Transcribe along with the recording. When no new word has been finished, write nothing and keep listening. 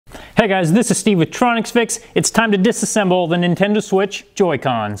Hey guys, this is Steve with TronicsFix. It's time to disassemble the Nintendo Switch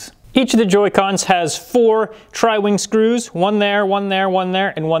Joy-Cons. Each of the Joy-Cons has 4 tri-wing screws, one there, one there, one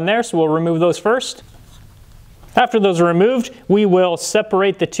there, and one there, so we'll remove those first. After those are removed, we will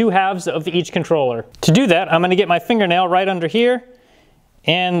separate the 2 halves of each controller. To do that, I'm going to get my fingernail right under here,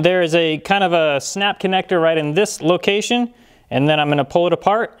 and there is a kind of a snap connector right in this location, and then I'm going to pull it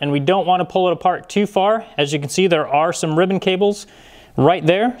apart, and we don't want to pull it apart too far. As you can see, there are some ribbon cables right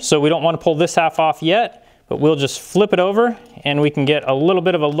there, so we don't want to pull this half off yet, but we'll just flip it over and we can get a little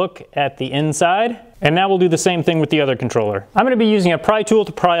bit of a look at the inside. And now we'll do the same thing with the other controller. I'm going to be using a pry tool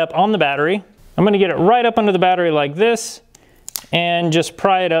to pry up on the battery. I'm going to get it right up under the battery like this and just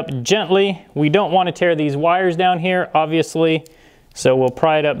pry it up gently. We don't want to tear these wires down here, obviously, so we'll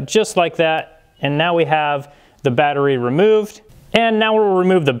pry it up just like that. And now we have the battery removed. And now we'll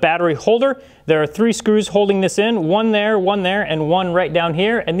remove the battery holder. There are 3 screws holding this in, one there, and one right down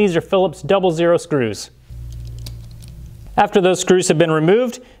here, and these are Phillips 00 screws. After those screws have been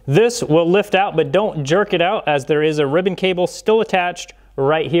removed, this will lift out, but don't jerk it out as there is a ribbon cable still attached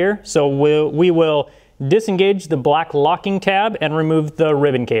right here. So we will disengage the black locking tab and remove the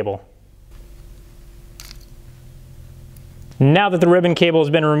ribbon cable. Now that the ribbon cable has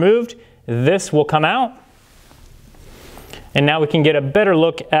been removed, this will come out. And now we can get a better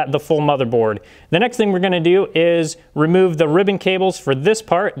look at the full motherboard. The next thing we're going to do is remove the ribbon cables for this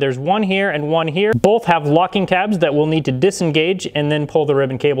part. There's one here and one here. Both have locking tabs that we'll need to disengage and then pull the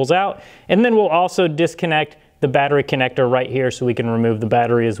ribbon cables out. And then we'll also disconnect the battery connector right here so we can remove the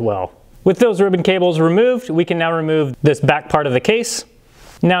battery as well. With those ribbon cables removed, we can now remove this back part of the case.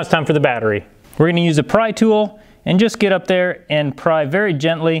 Now it's time for the battery. We're going to use a pry tool and just get up there and pry very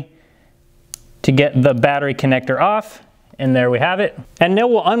gently to get the battery connector off. And there we have it. And now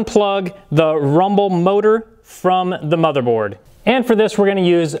we'll unplug the rumble motor from the motherboard. And for this, we're going to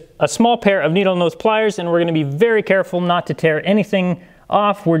use a small pair of needle nose pliers, and we're going to be very careful not to tear anything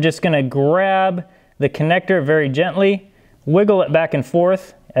off. We're just going to grab the connector very gently, wiggle it back and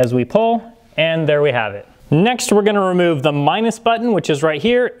forth as we pull, and there we have it. Next, we're going to remove the minus button, which is right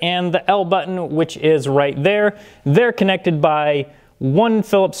here, and the L button, which is right there. They're connected by 1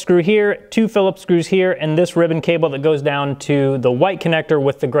 Phillips screw here, 2 Phillips screws here, and this ribbon cable that goes down to the white connector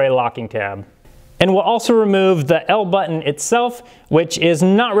with the gray locking tab. And we'll also remove the L button itself, which is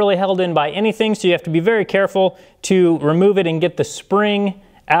not really held in by anything, so you have to be very careful to remove it and get the spring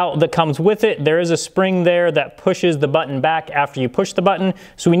out that comes with it. There is a spring there that pushes the button back after you push the button,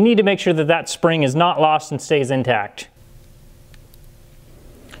 so we need to make sure that that spring is not lost and stays intact.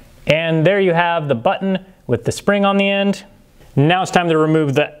 And there you have the button with the spring on the end. Now it's time to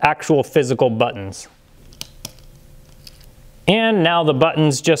remove the actual physical buttons. And now the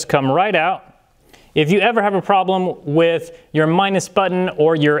buttons just come right out. If you ever have a problem with your minus button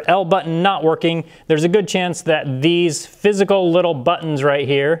or your L button not working, there's a good chance that these physical little buttons right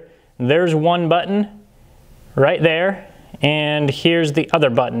here, there's one button right there, and here's the other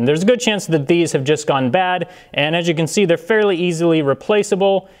button. There's a good chance that these have just gone bad, and as you can see, they're fairly easily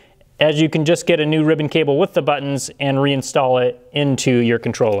replaceable, as you can just get a new ribbon cable with the buttons and reinstall it into your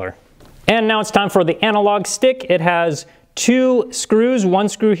controller. And now it's time for the analog stick. It has 2 screws, 1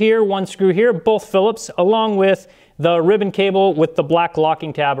 screw here, both Phillips, along with the ribbon cable with the black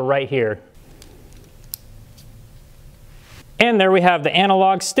locking tab right here. And there we have the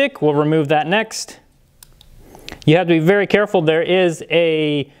analog stick. We'll remove that next. You have to be very careful. There is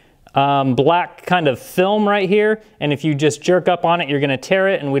a black kind of film right here, and if you just jerk up on it, you're going to tear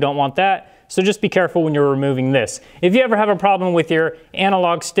it, and we don't want that. So just be careful when you're removing this. If you ever have a problem with your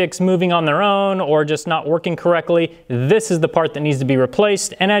analog sticks moving on their own or just not working correctly, this is the part that needs to be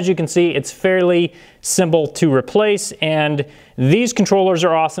replaced. And as you can see, it's fairly simple to replace, and these controllers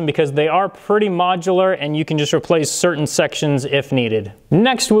are awesome because they are pretty modular and you can just replace certain sections if needed.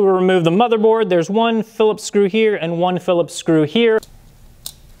 Next, we will remove the motherboard. There's 1 Phillips screw here and 1 Phillips screw here.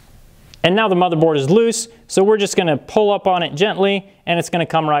 And now the motherboard is loose, so we're just going to pull up on it gently and it's going to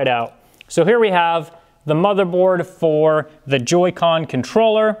come right out. So here we have the motherboard for the Joycon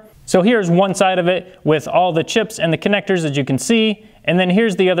controller. So here's one side of it with all the chips and the connectors, as you can see, and then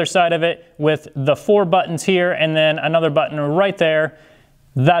here's the other side of it with the 4 buttons here and then another button right there.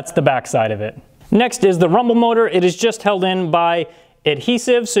 That's the back side of it. Next is the rumble motor. It is just held in by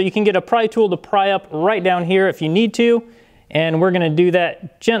adhesive, so you can get a pry tool to pry up right down here if you need to. And we're going to do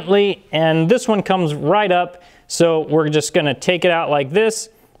that gently, and this one comes right up, so we're just going to take it out like this.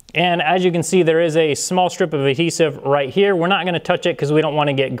 And as you can see, there is a small strip of adhesive right here. We're not going to touch it because we don't want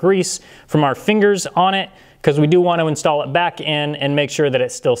to get grease from our fingers on it, because we do want to install it back in and make sure that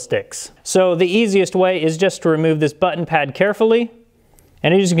it still sticks. So the easiest way is just to remove this button pad carefully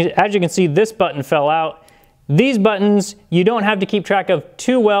And as you can see, this button fell out. These buttons, you don't have to keep track of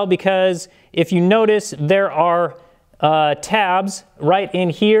too well, because if you notice, there are tabs right in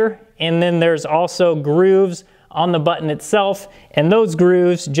here, and then there's also grooves on the button itself, and those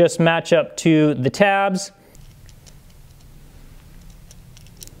grooves just match up to the tabs.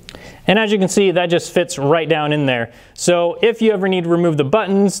 And as you can see, that just fits right down in there. So if you ever need to remove the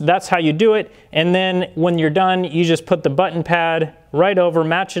buttons, that's how you do it. And then when you're done, you just put the button pad right over,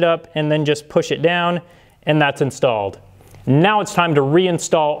 match it up, and then just push it down, and that's installed. Now it's time to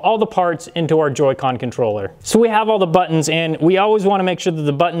reinstall all the parts into our Joycon controller. So we have all the buttons in. We always want to make sure that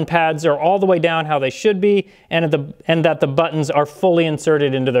the button pads are all the way down how they should be, and that the buttons are fully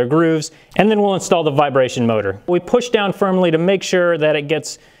inserted into their grooves. And then we'll install the vibration motor. We push down firmly to make sure that it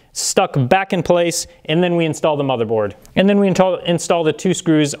gets stuck back in place, and then we install the motherboard. And then we install the 2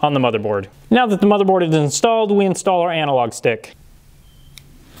 screws on the motherboard. Now that the motherboard is installed, we install our analog stick.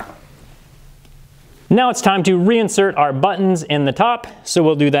 Now it's time to reinsert our buttons in the top, so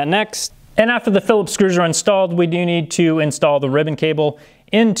we'll do that next. And after the Phillips screws are installed, we do need to install the ribbon cable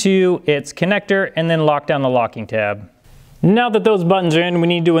into its connector and then lock down the locking tab. Now that those buttons are in, we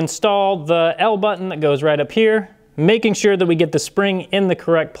need to install the L button that goes right up here, making sure that we get the spring in the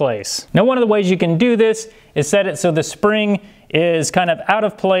correct place. Now, one of the ways you can do this is set it so the spring is kind of out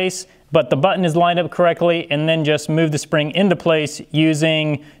of place, but the button is lined up correctly, and then just move the spring into place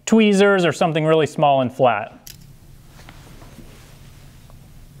using tweezers or something really small and flat.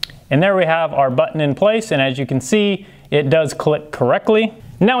 And there we have our button in place, and as you can see, it does click correctly.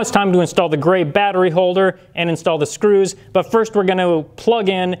 Now it's time to install the gray battery holder and install the screws, but first we're going to plug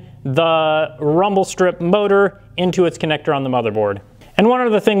in the rumble strip motor into its connector on the motherboard. And one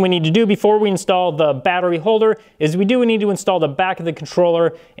other thing we need to do before we install the battery holder is we need to install the back of the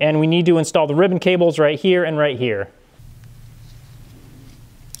controller, and we need to install the ribbon cables right here and right here.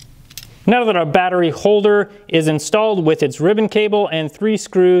 Now that our battery holder is installed with its ribbon cable and 3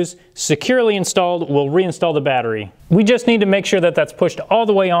 screws securely installed, we'll reinstall the battery. We just need to make sure that that's pushed all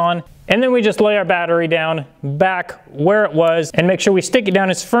the way on, and then we just lay our battery down back where it was and make sure we stick it down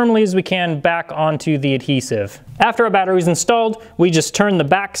as firmly as we can back onto the adhesive. After our battery is installed, we just turn the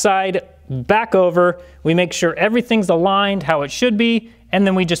back side back over, we make sure everything's aligned how it should be, and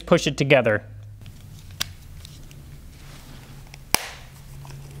then we just push it together.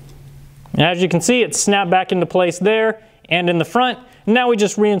 And as you can see, it's snapped back into place there and in the front. Now we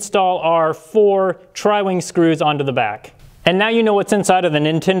just reinstall our 4 tri-wing screws onto the back. And now you know what's inside of the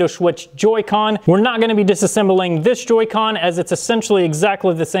Nintendo Switch Joycon. We're not going to be disassembling this Joycon, as it's essentially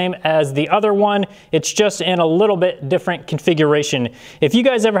exactly the same as the other one. It's just in a little bit different configuration. If you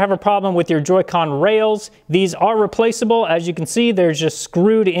guys ever have a problem with your Joycon rails, these are replaceable. As you can see, they're just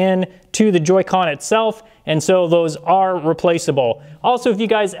screwed in to the Joycon itself, and so those are replaceable. Also, if you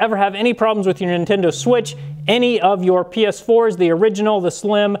guys ever have any problems with your Nintendo Switch, any of your PS4s, the original, the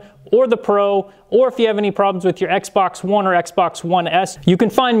Slim, or the Pro, or if you have any problems with your Xbox One or Xbox One S, you can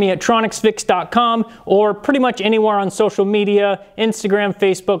find me at TronicsFix.com or pretty much anywhere on social media, Instagram,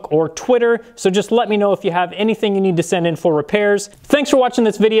 Facebook, or Twitter. So just let me know if you have anything you need to send in for repairs. Thanks for watching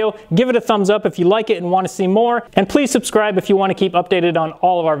this video. Give it a thumbs up if you like it and want to see more, and please subscribe if you want to keep updated on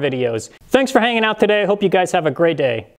all of our videos. Thanks for hanging out today. I hope you guys have a great day.